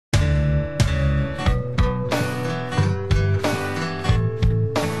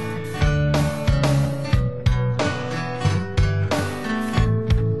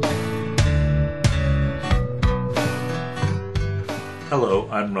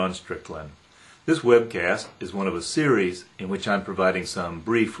I'm Ron Strickland. This webcast is one of a series in which I'm providing some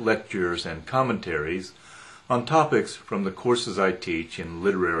brief lectures and commentaries on topics from the courses I teach in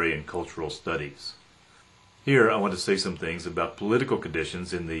literary and cultural studies. Here I want to say some things about political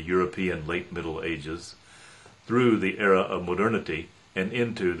conditions in the European late Middle Ages, through the era of modernity, and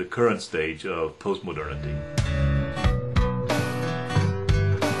into the current stage of postmodernity.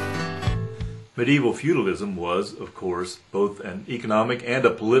 Medieval feudalism was, of course, both an economic and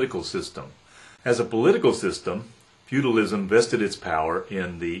a political system. As a political system, feudalism vested its power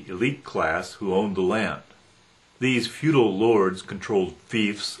in the elite class who owned the land. These feudal lords controlled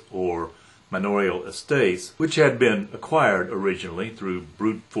fiefs or manorial estates, which had been acquired originally through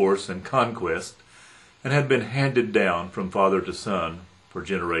brute force and conquest, and had been handed down from father to son for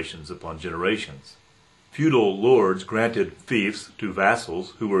generations upon generations. Feudal lords granted fiefs to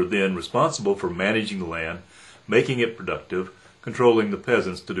vassals who were then responsible for managing the land, making it productive, controlling the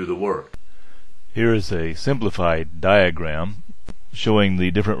peasants to do the work. Here is a simplified diagram showing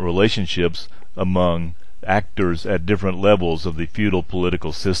the different relationships among actors at different levels of the feudal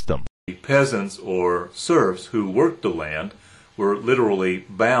political system. The peasants or serfs who worked the land were literally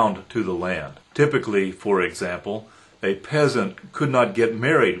bound to the land. Typically, for example, a peasant could not get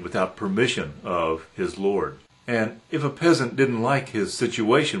married without permission of his lord. And if a peasant didn't like his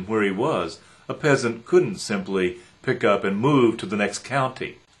situation where he was, a peasant couldn't simply pick up and move to the next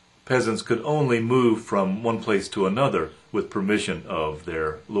county. Peasants could only move from one place to another with permission of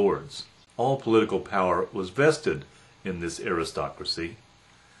their lords. All political power was vested in this aristocracy,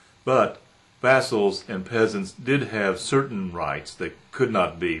 but vassals and peasants did have certain rights that could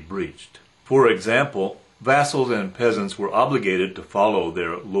not be breached. For example, vassals and peasants were obligated to follow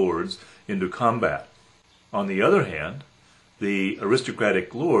their lords into combat. On the other hand, the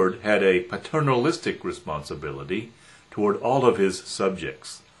aristocratic lord had a paternalistic responsibility toward all of his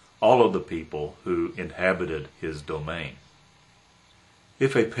subjects, all of the people who inhabited his domain.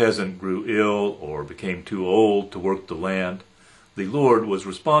 If a peasant grew ill or became too old to work the land, the lord was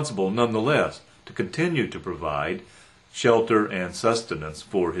responsible nonetheless to continue to provide shelter and sustenance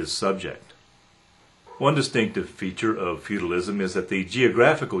for his subject. One distinctive feature of feudalism is that the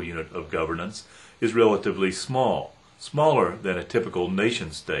geographical unit of governance is relatively small, smaller than a typical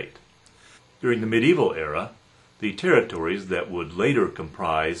nation-state. During the medieval era, the territories that would later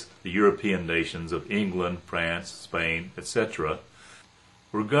comprise the European nations of England, France, Spain, etc.,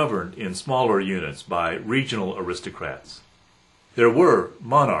 were governed in smaller units by regional aristocrats. There were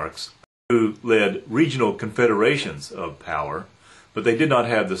monarchs who led regional confederations of power, but they did not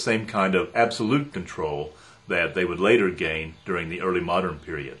have the same kind of absolute control that they would later gain during the early modern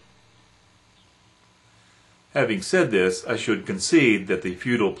period. Having said this, I should concede that the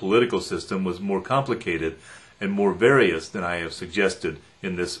feudal political system was more complicated and more various than I have suggested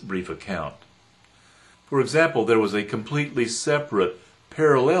in this brief account. For example, there was a completely separate,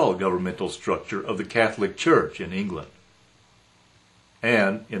 parallel governmental structure of the Catholic Church in England.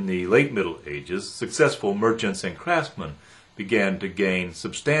 And in the late Middle Ages, successful merchants and craftsmen began to gain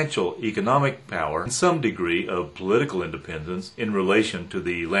substantial economic power and some degree of political independence in relation to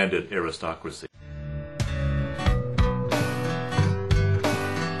the landed aristocracy.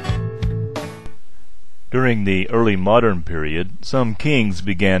 During the early modern period, some kings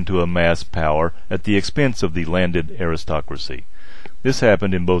began to amass power at the expense of the landed aristocracy. This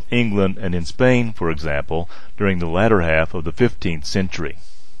happened in both England and in Spain, for example, during the latter half of the 15th century.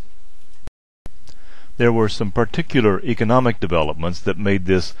 There were some particular economic developments that made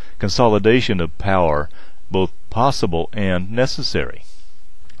this consolidation of power both possible and necessary.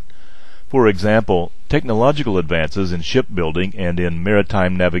 For example, technological advances in shipbuilding and in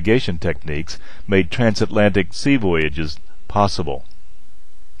maritime navigation techniques made transatlantic sea voyages possible.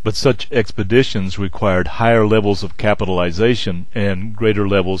 But such expeditions required higher levels of capitalization and greater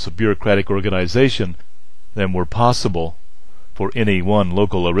levels of bureaucratic organization than were possible for any one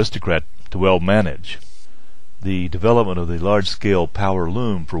local aristocrat to well manage. The development of the large-scale power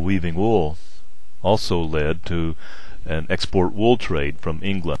loom for weaving wool also led to an export wool trade from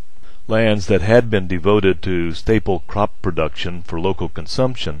England. Lands that had been devoted to staple crop production for local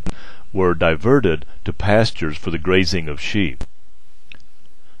consumption were diverted to pastures for the grazing of sheep.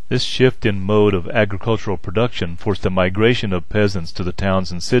 This shift in mode of agricultural production forced a migration of peasants to the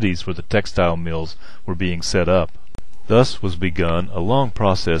towns and cities where the textile mills were being set up. Thus was begun a long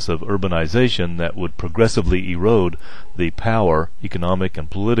process of urbanization that would progressively erode the power, economic and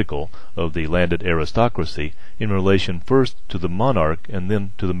political, of the landed aristocracy in relation first to the monarch and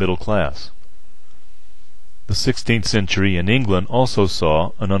then to the middle class. The 16th century in England also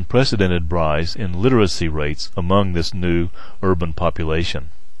saw an unprecedented rise in literacy rates among this new urban population.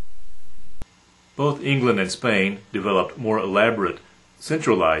 Both England and Spain developed more elaborate,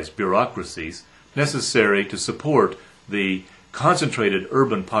 centralized bureaucracies necessary to support the concentrated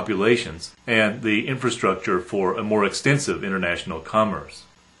urban populations and the infrastructure for a more extensive international commerce.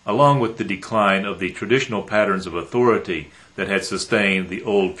 Along with the decline of the traditional patterns of authority that had sustained the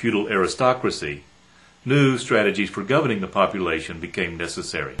old feudal aristocracy, new strategies for governing the population became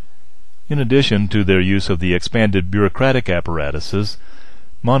necessary. In addition to their use of the expanded bureaucratic apparatuses,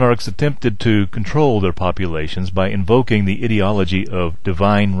 monarchs attempted to control their populations by invoking the ideology of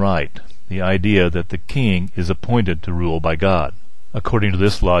divine right, the idea that the king is appointed to rule by God. According to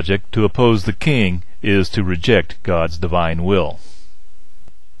this logic, to oppose the king is to reject God's divine will.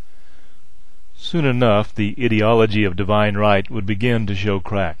 Soon enough, the ideology of divine right would begin to show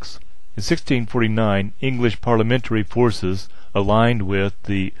cracks. In 1649, English parliamentary forces, aligned with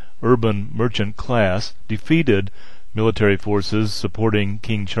the urban merchant class, defeated military forces supporting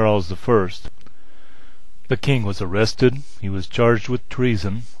King Charles I. The king was arrested, he was charged with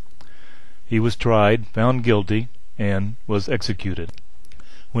treason, he was tried, found guilty, and was executed.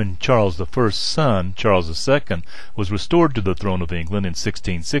 When Charles I's son, Charles II, was restored to the throne of England in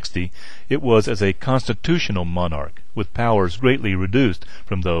 1660, it was as a constitutional monarch, with powers greatly reduced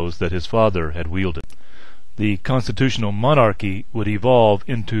from those that his father had wielded. The constitutional monarchy would evolve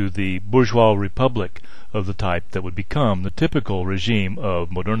into the bourgeois republic of the type that would become the typical regime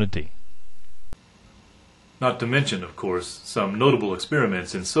of modernity. Not to mention, of course, some notable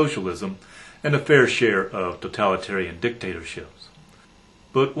experiments in socialism and a fair share of totalitarian dictatorships.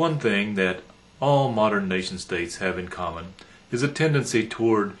 But one thing that all modern nation-states have in common is a tendency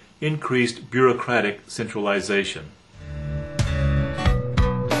toward increased bureaucratic centralization.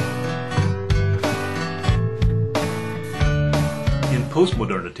 In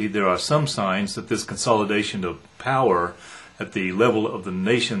postmodernity, there are some signs that this consolidation of power at the level of the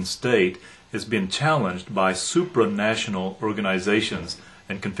nation-state has been challenged by supranational organizations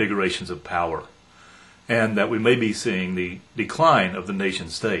and configurations of power, and that we may be seeing the decline of the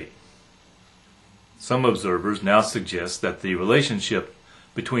nation-state. Some observers now suggest that the relationship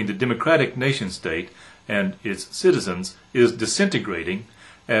between the democratic nation-state and its citizens is disintegrating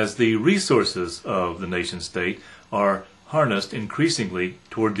as the resources of the nation-state are harnessed increasingly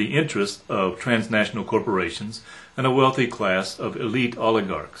toward the interests of transnational corporations and a wealthy class of elite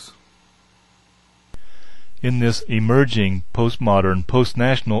oligarchs. In this emerging postmodern,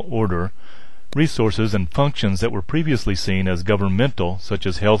 post-national order, resources and functions that were previously seen as governmental, such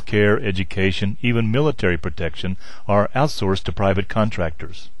as health care, education, even military protection, are outsourced to private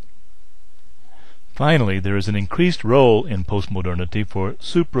contractors. Finally, there is an increased role in postmodernity for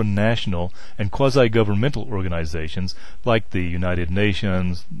supranational and quasi-governmental organizations like the United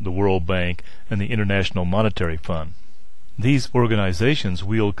Nations, the World Bank, and the International Monetary Fund. These organizations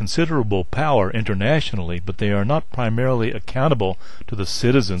wield considerable power internationally, but they are not primarily accountable to the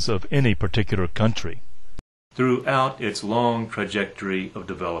citizens of any particular country. Throughout its long trajectory of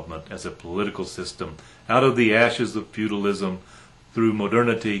development as a political system, out of the ashes of feudalism, through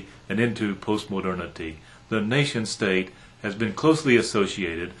modernity and into postmodernity, the nation-state has been closely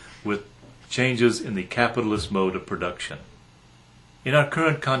associated with changes in the capitalist mode of production. In our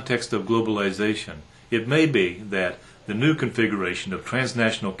current context of globalization, it may be that the new configuration of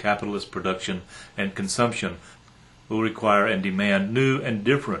transnational capitalist production and consumption will require and demand new and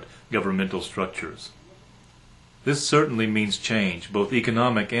different governmental structures. This certainly means change, both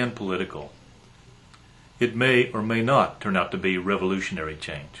economic and political. It may or may not turn out to be revolutionary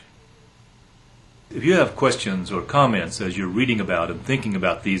change. If you have questions or comments as you're reading about and thinking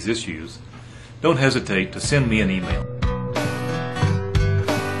about these issues, don't hesitate to send me an email.